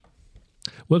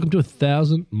Welcome to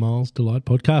 1,000 Miles to Light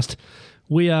podcast.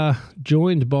 We are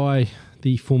joined by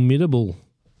the formidable,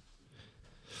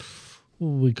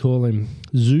 what we call him,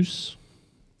 Zeus,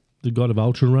 the god of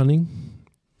ultra running,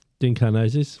 Dean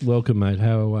Karnazes. Welcome, mate.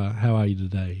 How are you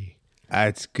today?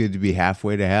 It's good to be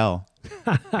halfway to hell.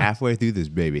 Halfway through this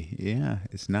baby. Yeah,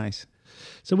 it's nice.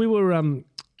 So we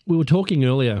were talking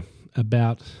earlier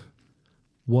about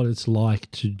what it's like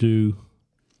to do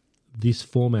this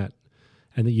format,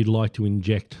 and that you'd like to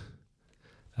inject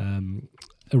a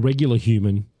regular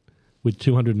human with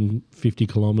 250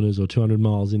 kilometres or 200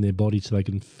 miles in their body so they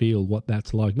can feel what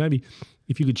that's like. Maybe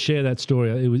if you could share that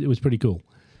story, it was pretty cool.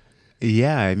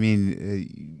 Yeah, I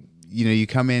mean, you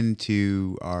come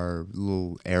into our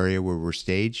little area where we're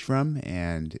staged from,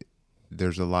 and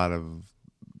there's a lot of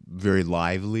very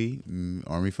lively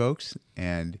Army folks,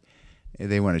 and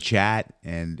they want to chat,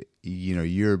 and,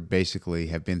 you're basically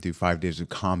have been through 5 days of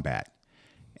combat.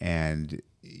 And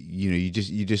you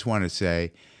just want to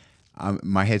say,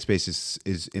 my headspace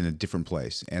is in a different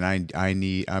place, and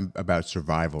I'm about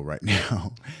survival right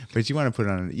now. But you want to put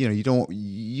on,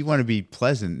 you want to be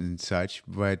pleasant and such,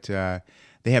 but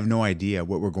they have no idea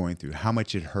what we're going through, how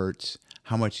much it hurts,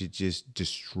 how much it just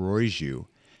destroys you.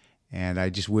 And I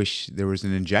just wish there was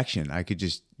an injection I could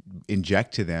just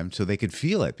inject to them so they could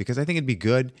feel it, because I think it'd be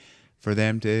good for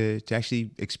them to actually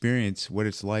experience what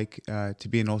it's like to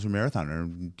be an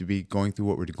ultramarathoner, to be going through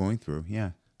what we're going through.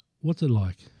 Yeah. What's it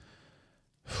like?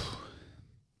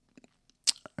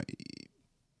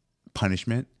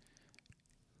 Punishment.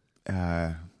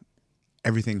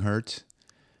 Everything hurts.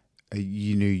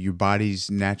 Your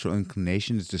body's natural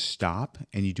inclination is to stop,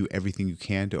 and you do everything you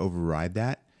can to override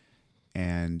that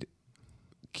and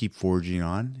keep forging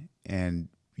on. And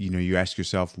you ask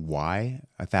yourself why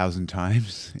 1,000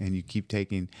 times, and you keep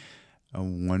taking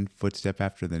one footstep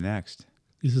after the next.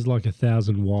 This is like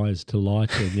 1,000 whys to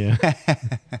light, then, yeah.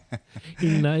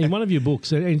 In one of your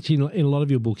books, and in a lot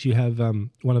of your books, you have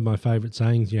one of my favourite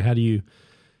sayings. How do you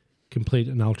complete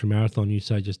an ultramarathon? You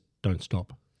say just don't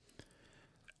stop.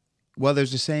 Well,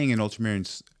 there's a saying in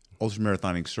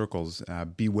ultramarathoning circles: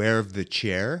 beware of the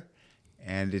chair.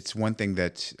 And it's one thing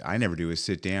that I never do is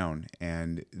sit down.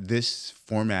 And this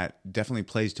format definitely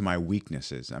plays to my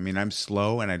weaknesses. I mean, I'm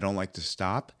slow and I don't like to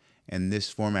stop. And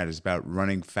this format is about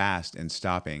running fast and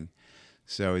stopping.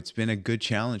 So it's been a good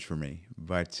challenge for me.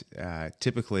 But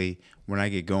typically, when I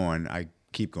get going, I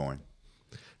keep going.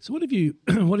 So what have you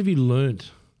learned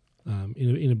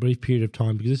in a brief period of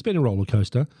time? Because it's been a roller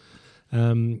coaster.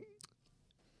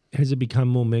 Has it become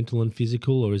more mental and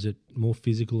physical, or is it more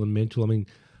physical and mental? I mean,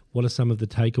 what are some of the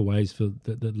takeaways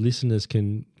that listeners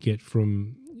can get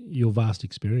from your vast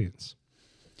experience?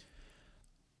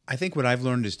 I think what I've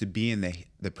learned is to be in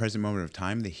the present moment of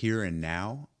time, the here and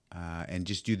now, and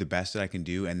just do the best that I can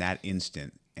do in that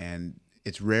instant. And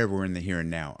it's rare we're in the here and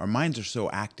now. Our minds are so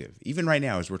active. Even right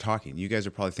now as we're talking, you guys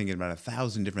are probably thinking about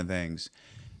 1,000 different things.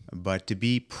 But to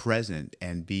be present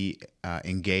and be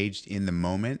engaged in the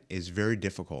moment is very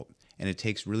difficult. And it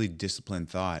takes really disciplined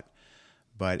thought.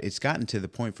 But it's gotten to the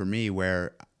point for me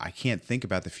where I can't think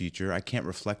about the future. I can't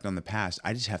reflect on the past.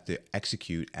 I just have to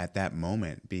execute at that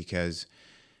moment, because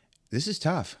this is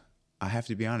tough. I have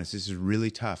to be honest. This is really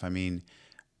tough. I mean,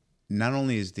 not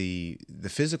only is the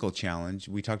physical challenge,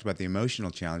 we talked about the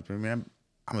emotional challenge, but I mean,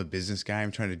 I'm a business guy.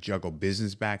 I'm trying to juggle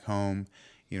business back home.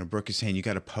 Brooke is saying you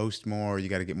got to post more, you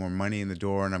got to get more money in the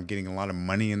door, and I'm getting a lot of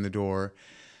money in the door.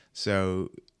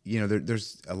 So,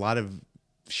 there's a lot of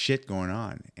shit going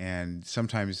on, and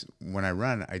sometimes when I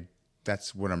run,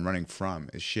 that's what I'm running from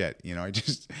is shit.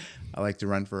 I like to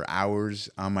run for hours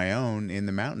on my own in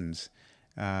the mountains,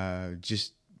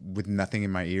 just with nothing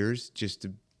in my ears, just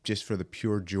for the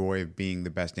pure joy of being the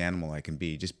best animal I can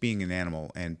be, just being an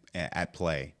animal and at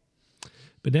play.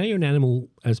 But now you're an animal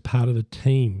as part of a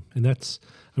team, and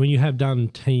you have done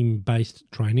team-based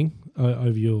training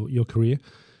over your career.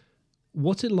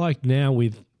 What's it like now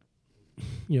with,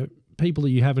 people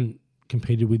that you haven't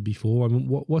competed with before? I mean,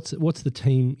 what's the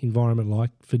team environment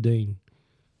like for Dean?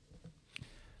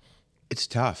 It's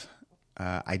tough.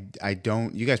 I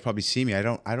don't. You guys probably see me. I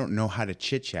don't know how to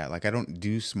chit chat. Like, I don't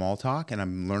do small talk, and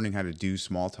I'm learning how to do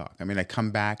small talk. I mean, I come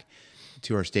back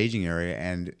to our staging area,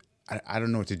 and I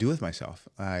don't know what to do with myself.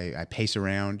 I pace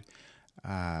around.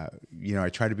 I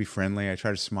try to be friendly. I try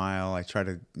to smile. I try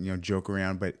to joke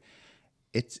around, but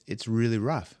it's really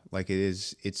rough. Like,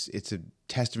 it's a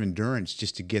test of endurance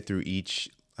just to get through each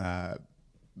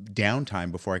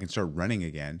downtime before I can start running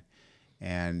again.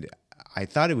 And I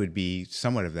thought it would be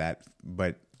somewhat of that,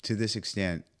 but to this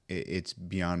extent, it's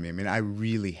beyond me. I mean, I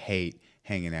really hate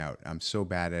hanging out. I'm so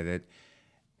bad at it,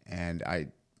 and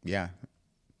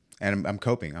and I'm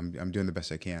coping. I'm doing the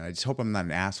best I can. I just hope I'm not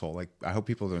an asshole. Like, I hope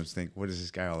people don't think, what is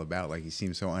this guy all about? Like, he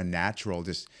seems so unnatural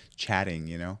just chatting,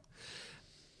 you know?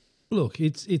 Look,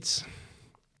 it's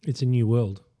a new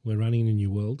world. We're running in a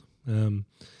new world. And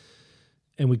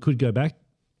we could go back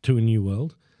to a new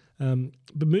world.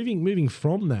 But moving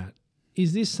from that,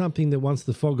 is this something that once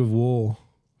the fog of war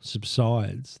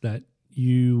subsides, that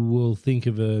you will think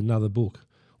of another book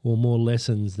or more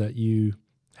lessons that you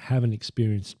haven't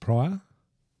experienced prior?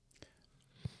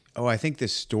 Oh, I think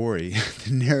this story,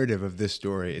 the narrative of this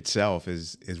story itself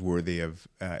is worthy of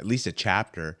at least a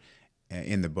chapter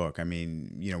in the book. I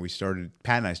mean, you know,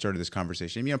 Pat and I started this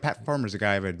conversation. You know, Pat Farmer's a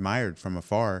guy I've admired from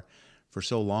afar for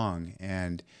so long,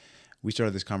 and we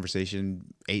started this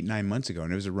conversation 8-9 months ago,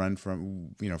 and it was a run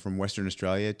from Western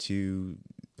Australia to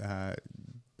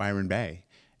Byron Bay,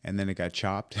 and then it got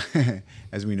chopped,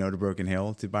 as we know, to Broken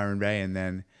Hill to Byron Bay, and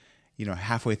then, you know,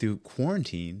 halfway through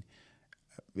quarantine,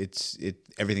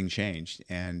 everything changed,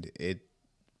 and it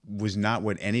was not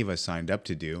what any of us signed up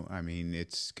to do. I mean,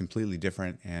 it's completely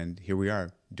different, and here we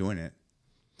are doing it.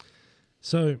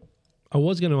 So, I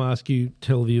was going to ask you,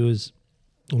 tell viewers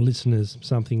or listeners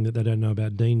something that they don't know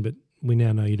about Dean, but we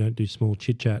now know you don't do small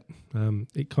chit-chat.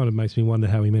 It kind of makes me wonder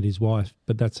how he met his wife,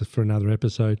 but that's for another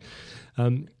episode.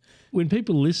 When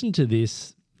people listen to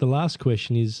this, the last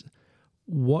question is,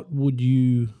 what would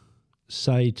you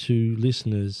say to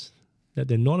listeners that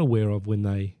they're not aware of when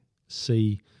they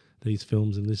see these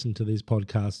films and listen to these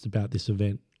podcasts about this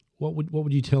event? What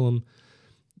would you tell them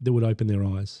that would open their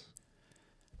eyes?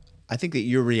 I think that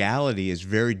your reality is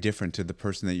very different to the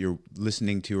person that you're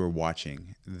listening to or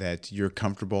watching, that you're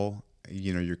comfortable,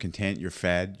 you know, you're content, you're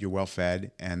fed, you're well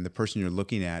fed, and the person you're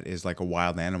looking at is like a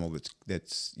wild animal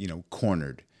that's you know,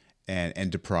 cornered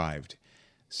and deprived.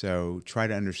 So try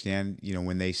to understand, you know,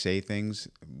 when they say things,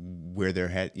 where they're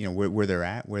at, you know, where they're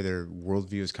at, where their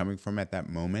worldview is coming from at that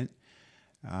moment,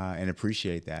 and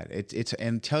appreciate that. It's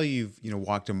until you've, you know,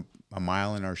 walked a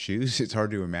mile in our shoes, it's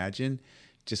hard to imagine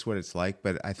just what it's like.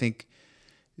 But I think,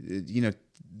 you know,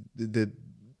 the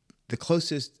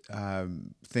closest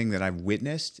thing that I've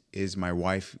witnessed is my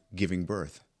wife giving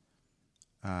birth.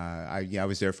 I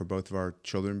was there for both of our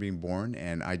children being born,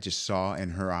 and I just saw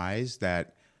in her eyes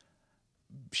that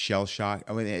shell shock.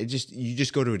 I mean, you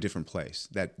just go to a different place.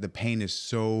 That the pain is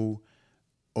so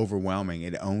overwhelming,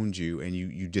 it owns you, and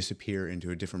you disappear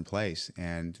into a different place.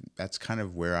 And that's kind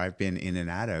of where I've been in and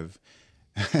out of.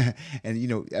 And you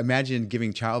know, imagine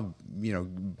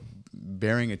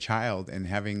bearing a child and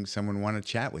having someone want to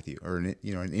chat with you, or an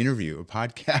interview, a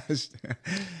podcast.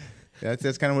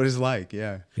 That's kind of what it's like.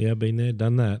 Yeah. Yeah, been there,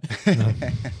 done that.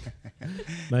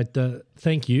 Mate,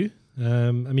 thank you.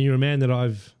 I mean, you're a man that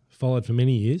I've followed for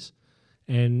many years,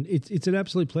 and it's an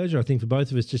absolute pleasure, I think, for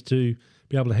both of us just to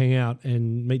be able to hang out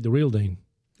and meet the real Dean.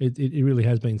 It really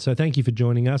has been. So thank you for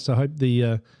joining us. I hope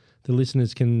the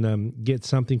listeners can get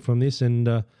something from this, and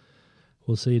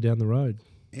we'll see you down the road.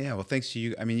 Yeah, well, thanks to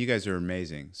you. I mean, you guys are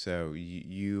amazing. So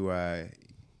you've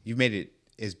made it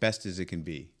as best as it can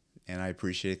be, and I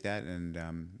appreciate that, and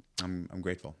I'm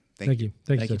grateful. Thank you.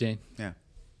 Thank you, Dean. Yeah.